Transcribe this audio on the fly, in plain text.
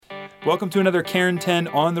Welcome to another Karen 10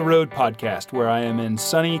 On the Road podcast, where I am in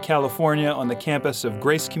sunny California on the campus of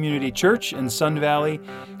Grace Community Church in Sun Valley,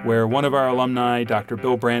 where one of our alumni, Dr.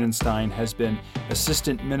 Bill Brandenstein, has been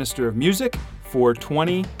Assistant Minister of Music for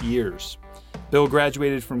 20 years. Bill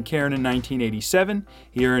graduated from Karen in 1987.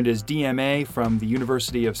 He earned his DMA from the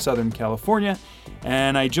University of Southern California,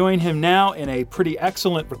 and I join him now in a pretty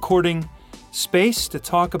excellent recording space to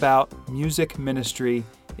talk about music ministry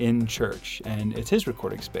in church. And it's his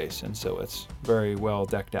recording space, and so it's very well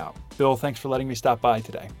decked out. Bill, thanks for letting me stop by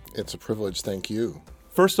today. It's a privilege. Thank you.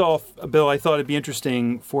 First off, Bill, I thought it'd be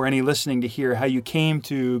interesting for any listening to hear how you came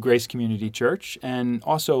to Grace Community Church, and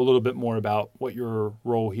also a little bit more about what your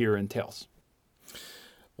role here entails.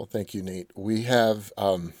 Well, thank you, Nate. We have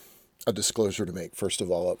a disclosure to make, first of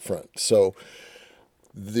all, up front. So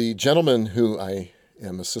the gentleman who I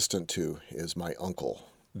am assistant to is my uncle.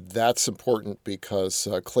 That's important because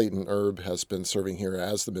Clayton Erb has been serving here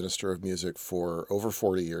as the Minister of Music for over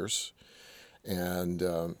 40 years, and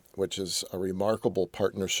which is a remarkable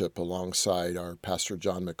partnership alongside our Pastor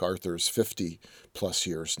John MacArthur's 50-plus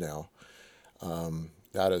years now.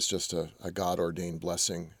 That is just a God-ordained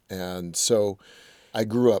blessing. And so I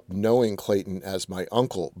grew up knowing Clayton as my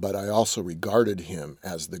uncle, but I also regarded him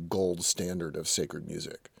as the gold standard of sacred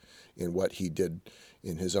music in what he did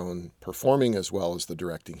in his own performing, as well as the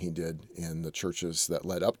directing he did in the churches that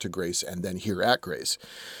led up to Grace and then here at Grace.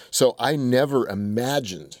 So I never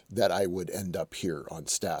imagined that I would end up here on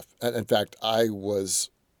staff. And in fact, I was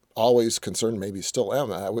always concerned, maybe still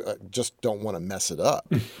am, I just don't want to mess it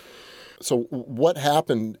up. So what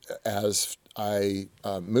happened as I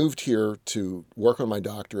moved here to work on my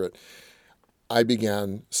doctorate, I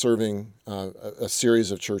began serving a series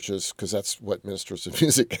of churches, because that's what ministers of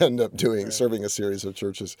music end up doing, right. Serving a series of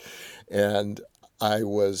churches. And I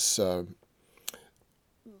was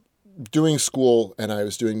doing school and I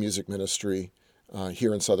was doing music ministry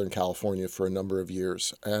here in Southern California for a number of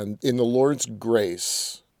years. And in the Lord's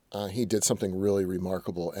grace, he did something really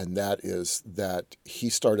remarkable, and that is that he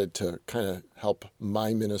started to kind of help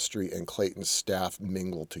my ministry and Clayton's staff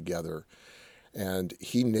mingle together. And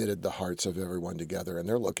he knitted the hearts of everyone together. And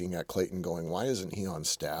they're looking at Clayton going, why isn't he on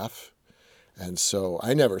staff? And so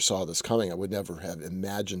I never saw this coming. I would never have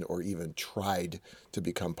imagined or even tried to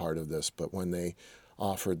become part of this. But when they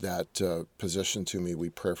offered that position to me, we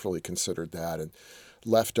prayerfully considered that and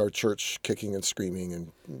left our church kicking and screaming,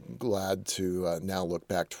 and glad to now look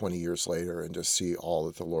back 20 years later and just see all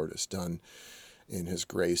that the Lord has done in his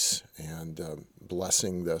grace and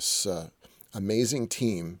blessing this amazing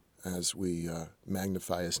team as we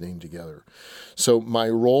magnify his name together. So my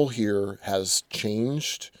role here has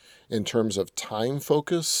changed in terms of time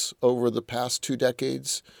focus over the past 2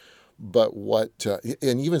 decades. But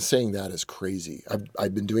and even saying that is crazy.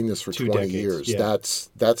 I've been doing this for 20 years. Yeah.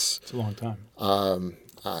 That's It's a long time.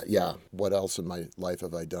 Yeah. What else in my life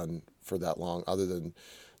have I done for that long, other than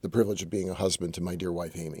the privilege of being a husband to my dear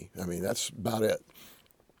wife, Amy? I mean, that's about it.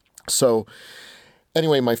 So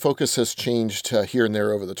anyway, my focus has changed here and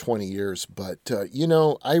there over the 20 years, but,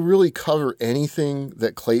 I really cover anything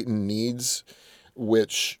that Clayton needs,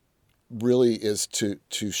 which really is to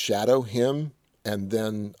shadow him. And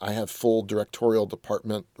then I have full directorial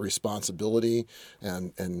department responsibility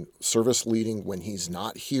and service leading when he's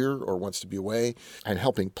not here or wants to be away. I'm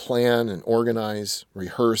helping plan and organize,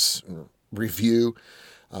 rehearse and review,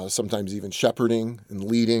 sometimes even shepherding and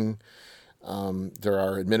leading. There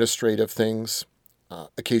are administrative things.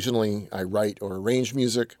 Occasionally I write or arrange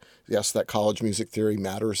music. Yes, that college music theory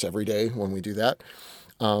matters every day when we do that.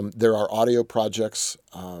 There are audio projects,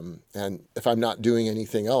 and if I'm not doing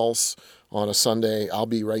anything else on a Sunday, I'll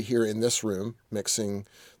be right here in this room mixing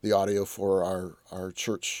the audio for our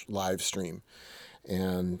church live stream.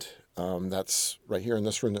 And that's right here in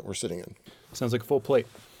this room that we're sitting in. Sounds like a full plate.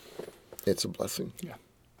 It's a blessing. Yeah.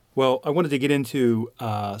 Well, I wanted to get into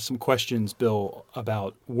some questions, Bill,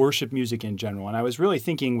 about worship music in general. And I was really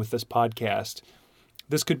thinking with this podcast,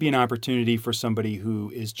 this could be an opportunity for somebody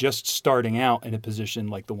who is just starting out in a position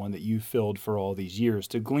like the one that you filled for all these years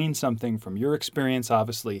to glean something from your experience.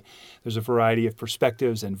 Obviously, there's a variety of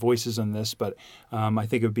perspectives and voices on this, but I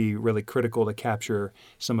think it would be really critical to capture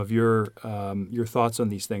some of your thoughts on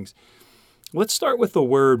these things. Let's start with the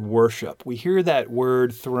word worship. We hear that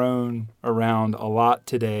word thrown around a lot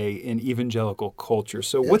today in evangelical culture.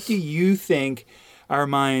 So What do you think our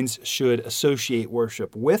minds should associate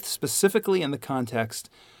worship with, specifically in the context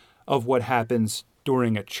of what happens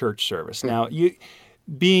during a church service? Now, you,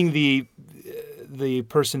 being the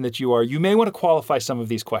person that you are, you may want to qualify some of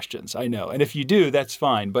these questions, I know. And if you do, that's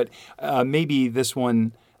fine. But maybe this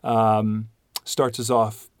one starts us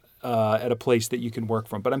off at a place that you can work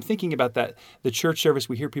from. But I'm thinking about that, the church service,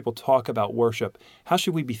 we hear people talk about worship. How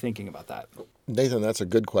should we be thinking about that? Nathan, that's a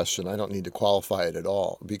good question. I don't need to qualify it at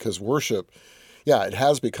all, because worship, yeah, it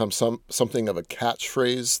has become something of a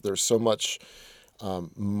catchphrase. There's so much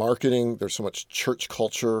marketing. There's so much church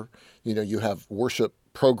culture. You have worship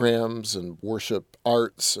programs and worship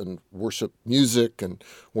arts and worship music and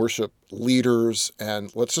worship leaders.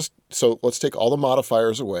 And let's take all the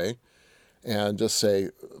modifiers away and just say,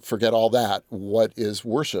 forget all that. What is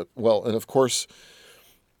worship? Well, and of course,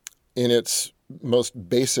 in its most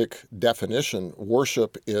basic definition,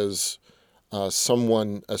 worship is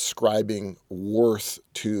someone ascribing worth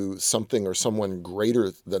to something or someone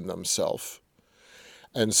greater than themselves.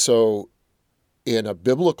 And so in a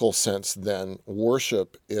biblical sense, then,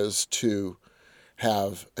 worship is to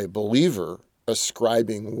have a believer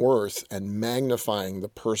ascribing worth and magnifying the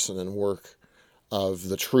person and work of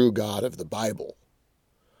the true God of the Bible.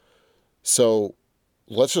 So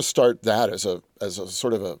let's just start that as a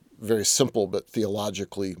sort of a very simple but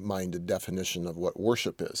theologically minded definition of what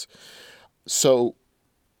worship is. So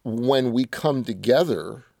when we come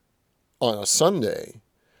together on a Sunday,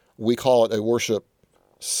 we call it a worship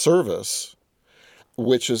service,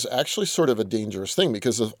 which is actually sort of a dangerous thing,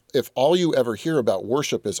 because if all you ever hear about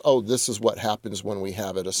worship is, oh, this is what happens when we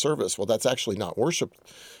have at a service, well, that's actually not worship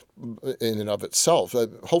in and of itself.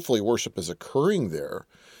 Hopefully worship is occurring there.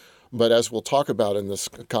 But as we'll talk about in this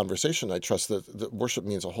conversation, I trust that worship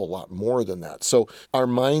means a whole lot more than that. So our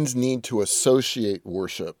minds need to associate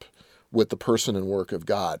worship with the person and work of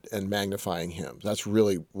God and magnifying Him. That's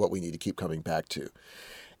really what we need to keep coming back to.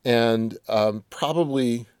 And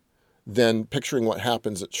probably then picturing what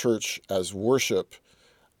happens at church as worship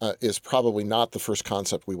is probably not the first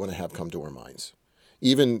concept we want to have come to our minds.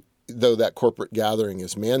 Even though that corporate gathering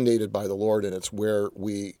is mandated by the Lord and it's where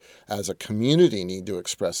we as a community need to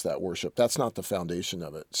express that worship, that's not the foundation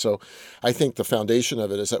of it. So I think the foundation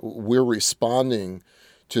of it is that we're responding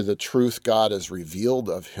to the truth God has revealed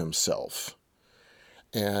of Himself,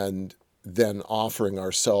 and then offering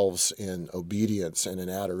ourselves in obedience and in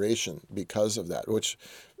adoration because of that, which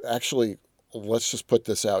actually, let's just put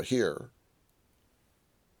this out here.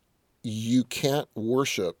 You can't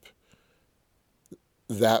worship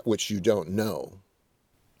that which you don't know.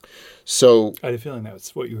 So I had a feeling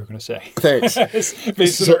that's what you were going to say. Thanks.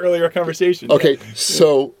 Based on our earlier conversation. Okay,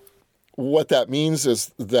 so what that means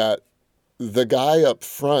is that the guy up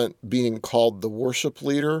front being called the worship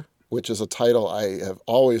leader, which is a title I have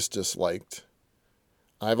always disliked.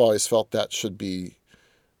 I've always felt that should be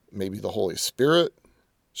maybe the Holy Spirit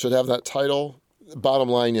should have that title. Bottom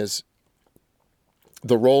line is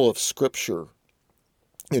the role of Scripture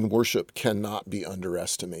in worship cannot be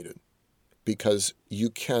underestimated, because you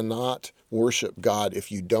cannot worship God if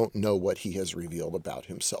you don't know what He has revealed about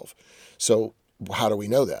Himself. So how do we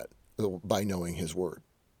know that? By knowing His Word.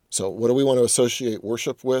 So what do we want to associate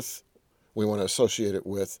worship with? We want to associate it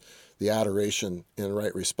with the adoration in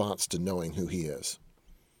right response to knowing who He is.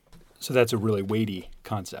 So that's a really weighty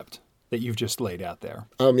concept that you've just laid out there.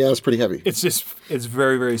 Yeah, it's pretty heavy. It's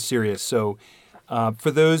very, very serious. So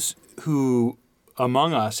for those who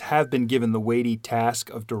among us have been given the weighty task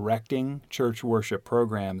of directing church worship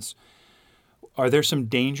programs, are there some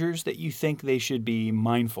dangers that you think they should be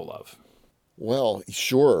mindful of? Well,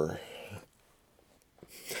 sure.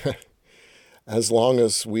 As long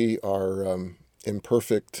as we are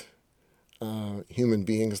imperfect human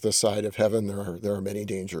beings this side of heaven, there are many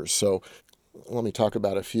dangers. So let me talk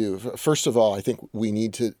about a few. First of all, I think we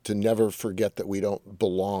need to never forget that we don't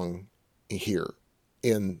belong here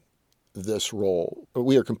in this role.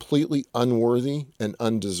 We are completely unworthy and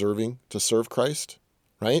undeserving to serve Christ,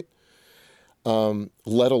 right?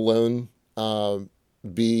 Let alone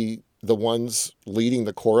be the ones leading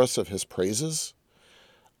the chorus of His praises.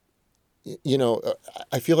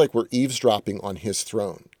 I feel like we're eavesdropping on His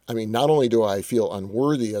throne. I mean, not only do I feel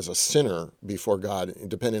unworthy as a sinner before God,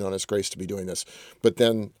 depending on His grace to be doing this, but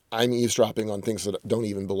then I'm eavesdropping on things that don't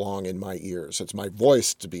even belong in my ears. It's my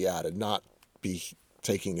voice to be added, not be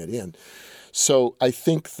taking it in. So I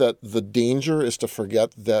think that the danger is to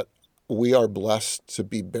forget that we are blessed to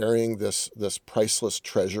be burying this priceless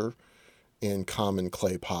treasure in common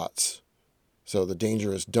clay pots. So the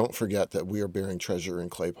danger is, don't forget that we are bearing treasure in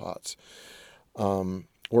clay pots.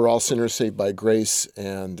 We're all sinners saved by grace,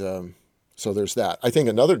 and so there's that. I think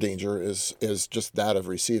another danger is just that of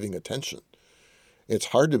receiving attention. It's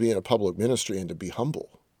hard to be in a public ministry and to be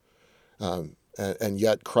humble. And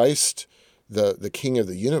yet Christ, the King of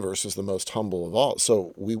the universe, is the most humble of all.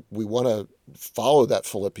 So we want to follow that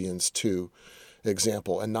Philippians 2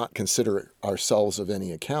 example and not consider ourselves of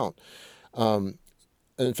any account.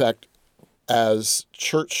 in fact, as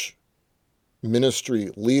church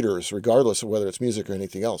ministry leaders, regardless of whether it's music or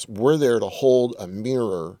anything else, we're there to hold a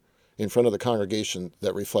mirror in front of the congregation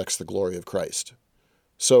that reflects the glory of Christ.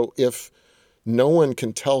 So if no one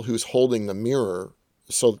can tell who's holding the mirror,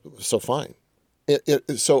 so fine.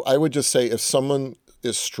 So I would just say, if someone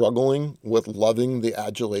is struggling with loving the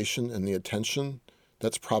adulation and the attention,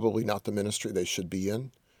 that's probably not the ministry they should be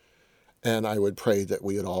in. And I would pray that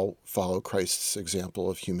we would all follow Christ's example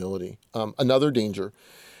of humility. Another danger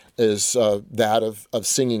is that of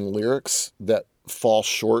singing lyrics that fall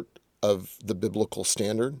short of the biblical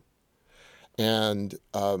standard. And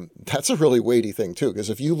that's a really weighty thing, too, because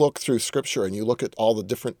if you look through Scripture and you look at all the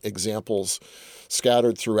different examples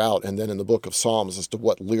scattered throughout, and then in the book of Psalms as to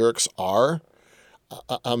what lyrics are,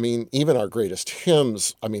 I mean, even our greatest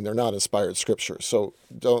hymns, I mean, they're not inspired Scripture. So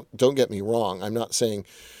don't get me wrong. I'm not saying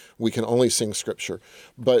we can only sing Scripture,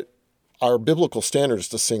 but our biblical standard is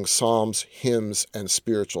to sing psalms, hymns, and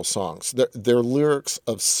spiritual songs. They're lyrics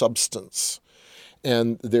of substance,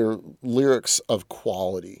 and they're lyrics of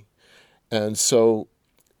quality. And so,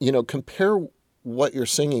 compare what you're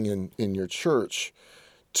singing in your church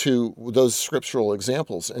to those scriptural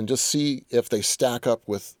examples and just see if they stack up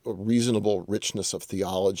with a reasonable richness of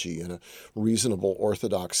theology and a reasonable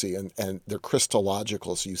orthodoxy, and they're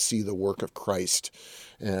Christological, so you see the work of Christ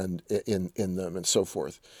and in them and so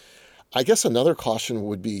forth. I guess another caution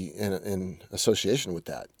would be in association with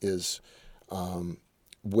that is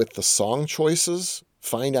with the song choices,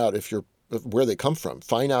 find out where they come from.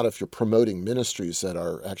 Find out if you're promoting ministries that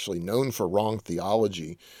are actually known for wrong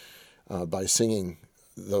theology by singing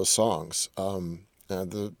those songs.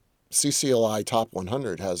 The CCLI Top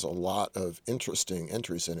 100 has a lot of interesting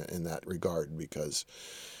entries in it in that regard, because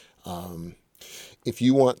if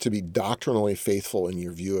you want to be doctrinally faithful in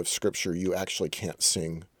your view of Scripture, you actually can't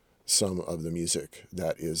sing some of the music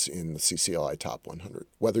that is in the CCLI Top 100,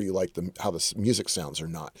 whether you like how the music sounds or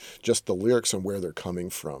not. Just the lyrics and where they're coming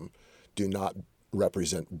from do not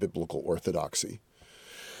represent biblical orthodoxy.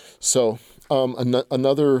 So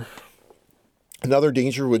another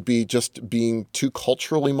danger would be just being too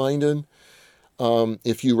culturally minded.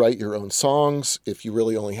 If you write your own songs, if you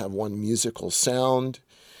really only have one musical sound,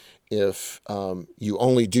 if you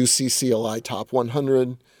only do CCLI Top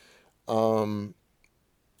 100, I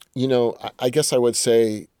guess I would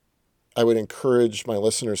say I would encourage my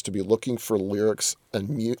listeners to be looking for lyrics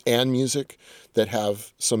and music that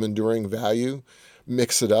have some enduring value.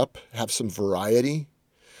 Mix it up, have some variety,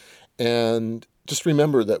 and just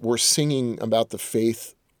remember that we're singing about the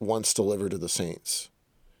faith once delivered to the saints.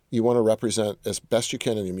 You want to represent as best you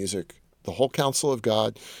can in your music the whole counsel of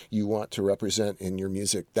God. You want to represent in your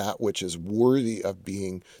music that which is worthy of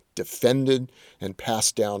being defended and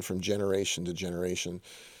passed down from generation to generation.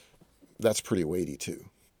 That's pretty weighty too.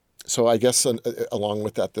 So I guess along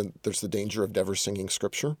with that, then there's the danger of never singing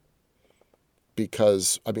Scripture,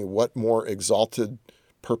 because, what more exalted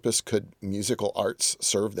purpose could musical arts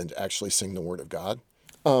serve than to actually sing the Word of God?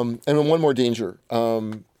 And then one more danger,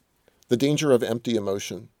 the danger of empty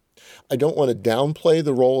emotion. I don't want to downplay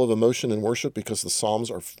the role of emotion in worship, because the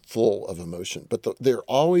Psalms are full of emotion, but they're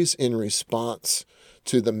always in response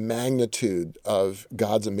to the magnitude of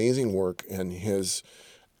God's amazing work and His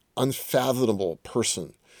unfathomable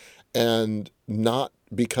person, and not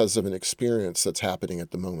because of an experience that's happening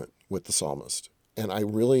at the moment with the psalmist. And I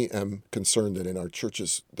really am concerned that in our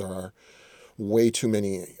churches there are way too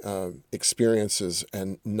many experiences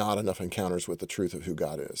and not enough encounters with the truth of who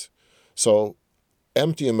God is. So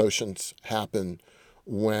empty emotions happen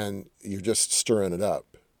when you're just stirring it up.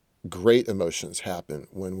 Great emotions happen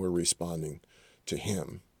when we're responding to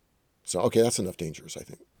Him. So, okay, that's enough dangers, I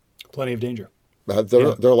think. Plenty of danger. There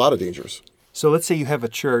are a lot of dangers. So let's say you have a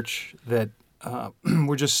church that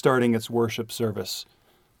we're just starting its worship service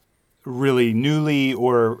really newly,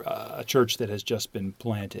 or a church that has just been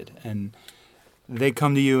planted. And they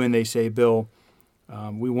come to you and they say, Bill,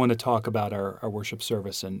 we want to talk about our worship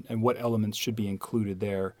service and what elements should be included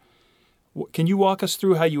there. Can you walk us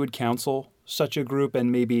through how you would counsel such a group,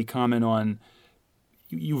 and maybe comment on,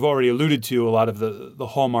 you've already alluded to a lot of the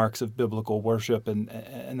hallmarks of biblical worship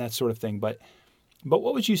and that sort of thing, but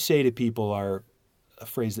what would you say to people, are a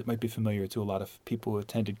phrase that might be familiar to a lot of people who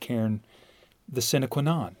attended Cairn, the sine qua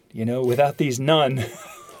non, without these none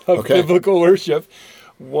of biblical worship,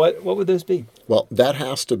 what would those be? Well, that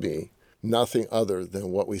has to be nothing other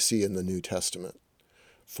than what we see in the New Testament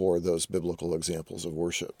for those biblical examples of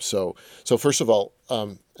worship. So first of all,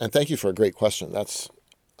 and thank you for a great question. That's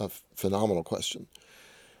a phenomenal question.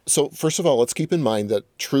 So first of all, let's keep in mind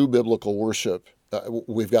that true biblical worship,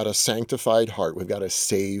 we've got a sanctified heart. We've got a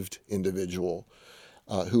saved individual.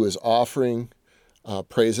 who is offering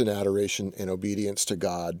praise and adoration and obedience to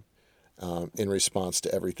God in response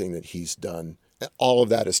to everything that he's done. All of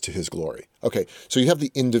that is to his glory. Okay, so you have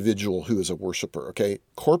the individual who is a worshiper, okay?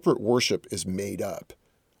 Corporate worship is made up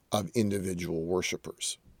of individual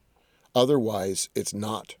worshipers. Otherwise, it's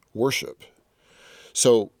not worship.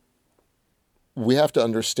 So we have to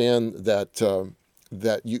understand that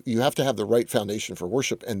that you have to have the right foundation for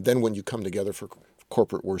worship, and then when you come together for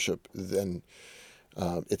corporate worship, then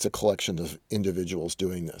it's a collection of individuals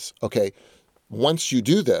doing this. Okay, once you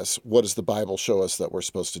do this, what does the Bible show us that we're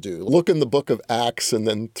supposed to do? Look in the book of Acts and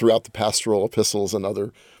then throughout the pastoral epistles and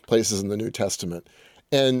other places in the New Testament.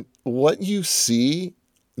 And what you see,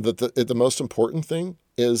 that the most important thing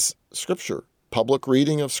is Scripture, public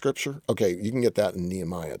reading of Scripture. Okay, you can get that in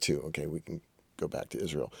Nehemiah too. Okay, we can go back to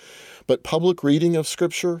Israel. But public reading of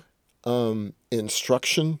Scripture,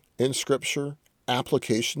 instruction in Scripture,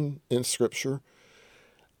 application in Scripture.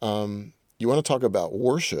 You want to talk about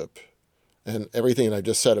worship and everything that I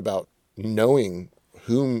just said about knowing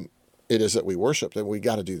whom it is that we worship, then we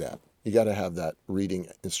got to do that. You got to have that reading,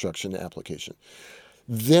 instruction, application.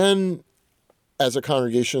 Then, as a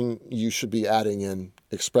congregation, you should be adding in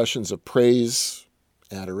expressions of praise,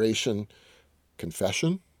 adoration,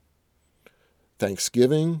 confession,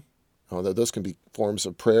 thanksgiving. Those can be forms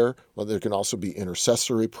of prayer. Well, there can also be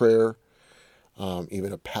intercessory prayer,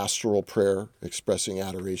 even a pastoral prayer expressing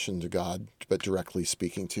adoration to God, but directly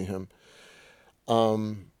speaking to him.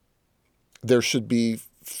 There should be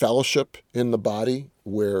fellowship in the body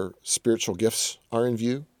where spiritual gifts are in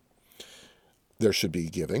view. There should be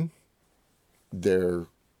giving. There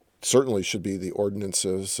certainly should be the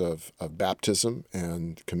ordinances of baptism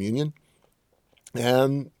and communion.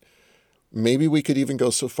 And maybe we could even go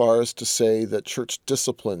so far as to say that church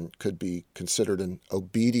discipline could be considered an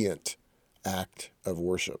obedient act of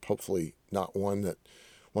worship. Hopefully not one that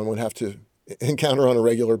one would have to encounter on a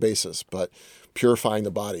regular basis, but purifying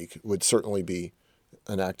the body would certainly be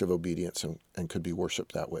an act of obedience and could be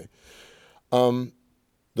worshiped that way.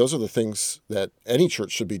 Those are the things that any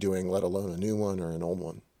church should be doing, let alone a new one or an old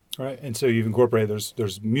one. All right, and so you've incorporated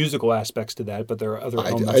there's musical aspects to that, but there are other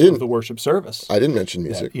elements of the worship service. I didn't mention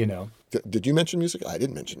music. That, Did you mention music? I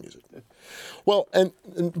didn't mention music. Well,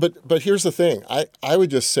 but here's the thing. I would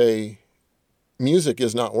just say music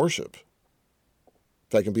is not worship,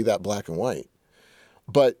 if I can be that black and white.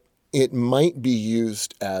 But it might be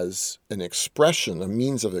used as an expression, a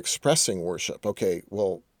means of expressing worship. Okay,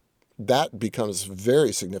 well, that becomes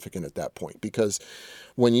very significant at that point, because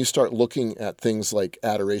when you start looking at things like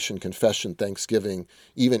adoration, confession, thanksgiving,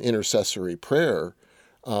 even intercessory prayer,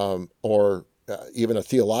 or even a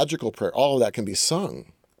theological prayer, all of that can be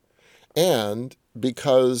sung. And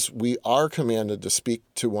because we are commanded to speak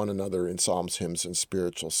to one another in psalms, hymns, and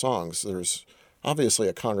spiritual songs, there's obviously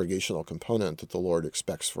a congregational component that the Lord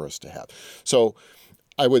expects for us to have. So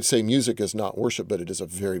I would say music is not worship, but it is a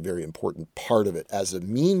very, very important part of it as a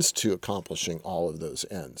means to accomplishing all of those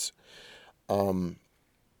ends.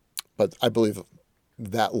 But I believe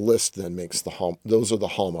that list then makes those are the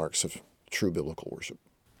hallmarks of true biblical worship.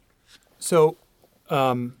 So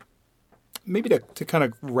maybe to kind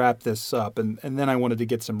of wrap this up, and then I wanted to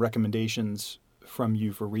get some recommendations from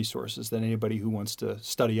you for resources that anybody who wants to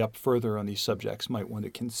study up further on these subjects might want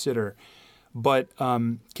to consider. But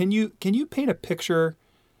can you paint a picture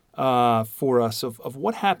for us of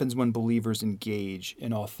what happens when believers engage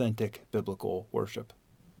in authentic biblical worship?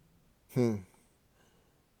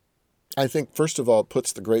 I think, first of all, it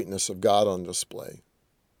puts the greatness of God on display.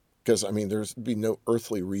 Because, there's be no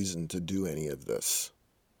earthly reason to do any of this.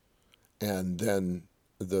 And then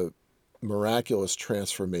the miraculous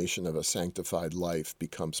transformation of a sanctified life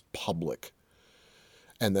becomes public.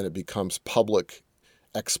 And then it becomes public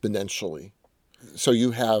exponentially. So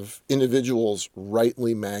you have individuals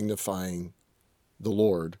rightly magnifying the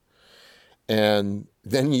Lord. And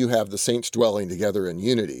then you have the saints dwelling together in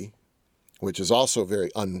unity, which is also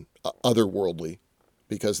very otherworldly,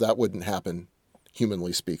 because that wouldn't happen,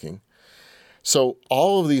 humanly speaking. So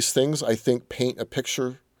all of these things, I think, paint a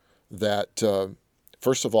picture that,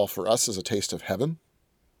 first of all, for us is a taste of heaven.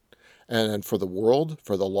 And for the world,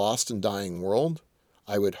 for the lost and dying world,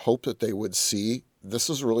 I would hope that they would see, this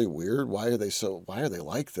is really weird. Why are they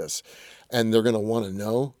like this? And they're going to want to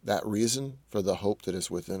know that reason for the hope that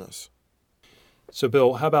is within us. So,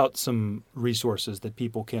 Bill, how about some resources that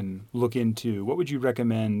people can look into? What would you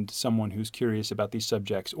recommend someone who's curious about these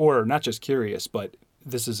subjects, or not just curious, but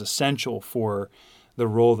this is essential for the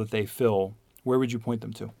role that they fill? Where would you point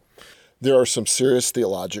them to? There are some serious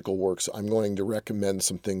theological works. I'm going to recommend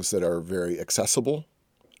some things that are very accessible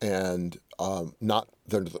and not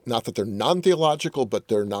that they're non-theological, but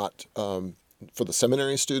they're not for the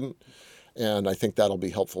seminary student. And I think that'll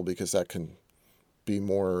be helpful because that can be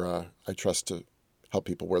more, I trust, to help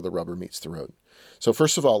people where the rubber meets the road. So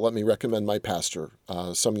first of all, let me recommend my pastor.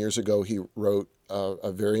 Some years ago, he wrote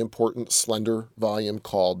a very important, slender volume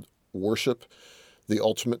called Worship, the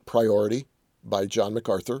Ultimate Priority by John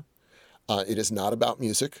MacArthur. It is not about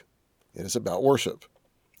music. It is about worship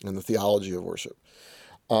and the theology of worship.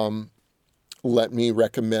 Let me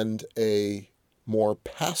recommend a more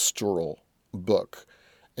pastoral book,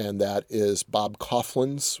 and that is Bob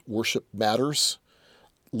Coughlin's Worship Matters,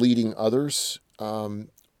 Leading Others.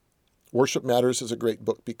 Worship Matters is a great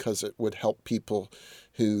book because it would help people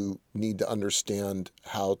who need to understand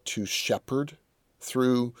how to shepherd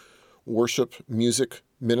through worship music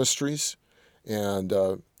ministries, and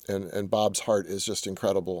Bob's heart is just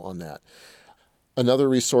incredible on that. Another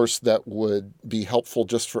resource that would be helpful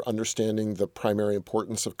just for understanding the primary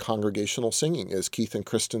importance of congregational singing is Keith and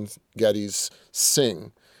Kristen Getty's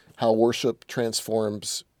Sing, How Worship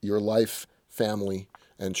Transforms Your Life, Family,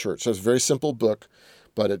 and Church. So it's a very simple book,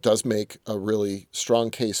 but it does make a really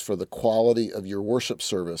strong case for the quality of your worship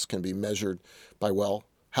service can be measured by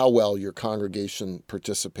how well your congregation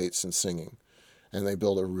participates in singing. And they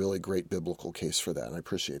build a really great biblical case for that, and I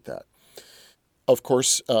appreciate that. Of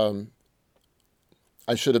course,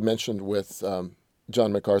 I should have mentioned with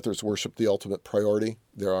John MacArthur's Worship, the Ultimate Priority,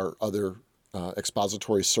 there are other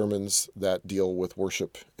expository sermons that deal with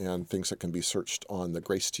worship and things that can be searched on the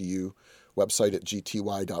Grace to You website at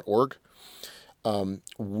gty.org.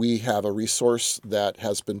 We have a resource that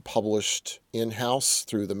has been published in-house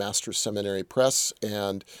through the Master's Seminary Press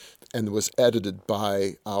and was edited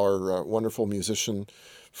by our wonderful musician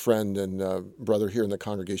friend and brother here in the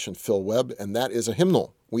congregation, Phil Webb, and that is a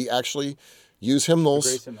hymnal. We actually use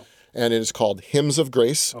hymnals, and it is called Hymns of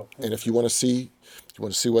Grace. And if you want to see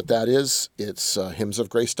what that is, it's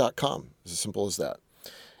hymnsofgrace.com. It's as simple as that.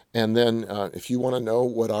 And then if you want to know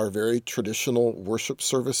what our very traditional worship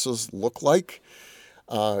services look like,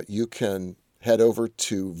 you can head over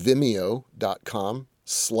to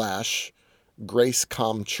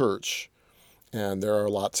vimeo.com/GraceComChurch. And there are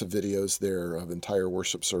lots of videos there of entire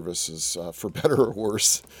worship services, for better or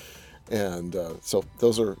worse. And so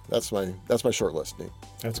that's my short list, Nate.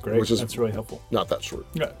 That's great. That's really helpful. Not that short.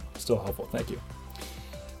 Yeah, still helpful. Thank you.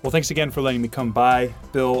 Well, thanks again for letting me come by,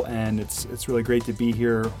 Bill, and it's really great to be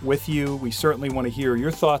here with you. We certainly want to hear your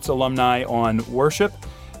thoughts, alumni, on worship.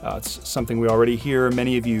 It's something we already hear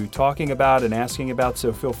many of you talking about and asking about,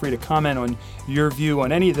 so feel free to comment on your view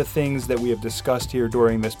on any of the things that we have discussed here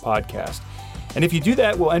during this podcast. And if you do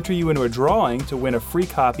that, we'll enter you into a drawing to win a free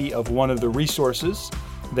copy of one of the resources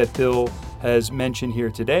that Bill has mentioned here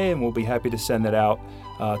today, and we'll be happy to send that out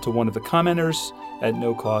to one of the commenters at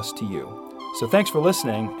no cost to you. So thanks for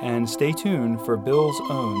listening, and stay tuned for Bill's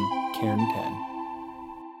own Cairn 10.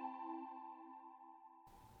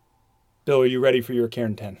 Bill, are you ready for your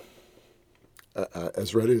Cairn 10?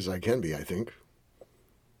 As ready as I can be, I think.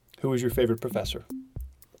 Who was your favorite professor?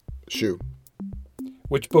 Shu.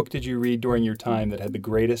 Which book did you read during your time that had the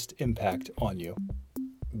greatest impact on you?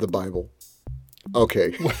 The Bible.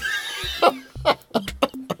 Okay.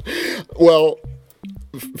 Well,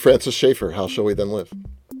 Francis Schaeffer, How Shall We Then Live?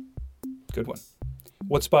 Good one.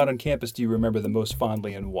 What spot on campus do you remember the most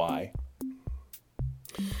fondly, and why?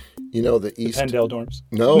 You know, the East... The Pendel dorms?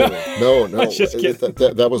 No. Just kidding.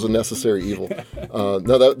 That was a necessary evil.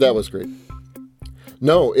 No, that was great.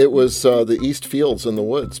 No, it was the East Fields in the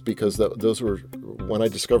woods, because those were, when I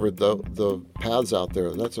discovered the paths out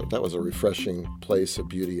there, that was a refreshing place of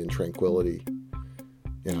beauty and tranquility.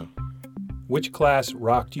 Yeah. Which class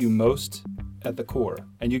rocked you most at the core?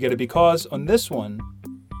 And you get a because on this one,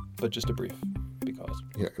 but just a brief because.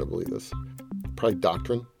 You're not going to believe this. Probably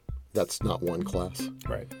doctrine. That's not one class.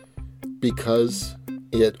 Right. Because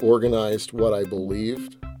it organized what I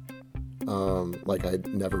believed like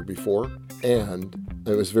I'd never before. And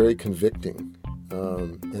it was very convicting.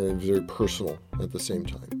 And it was very personal at the same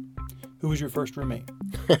time. Who was your first roommate?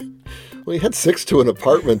 Well, you had 6 to an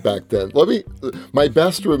apartment back then. My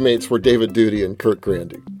best roommates were David Duty and Kurt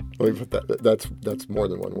Grandy. Let me put that. That's more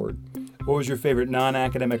than one word. What was your favorite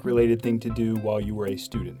non-academic related thing to do while you were a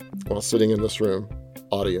student? While sitting in this room,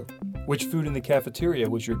 audio. Which food in the cafeteria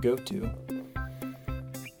was your go-to?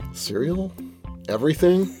 Cereal?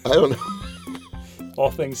 Everything? I don't know.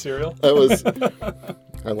 All things cereal? I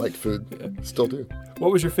liked food. Yeah. Still do.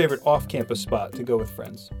 What was your favorite off-campus spot to go with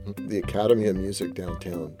friends? The Academy of Music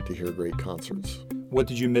downtown to hear great concerts. What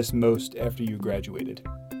did you miss most after you graduated?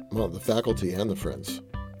 Well, the faculty and the friends.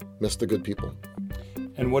 Missed the good people.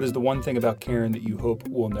 And what is the one thing about Karen that you hope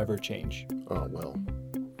will never change? Oh, well,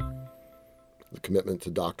 the commitment to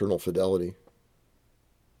doctrinal fidelity.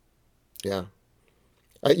 Yeah.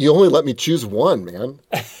 You only let me choose one, man.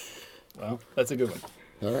 Well, that's a good one.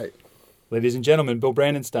 All right. Ladies and gentlemen, Bill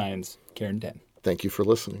Brandenstein's Karen 10. Thank you for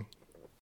listening.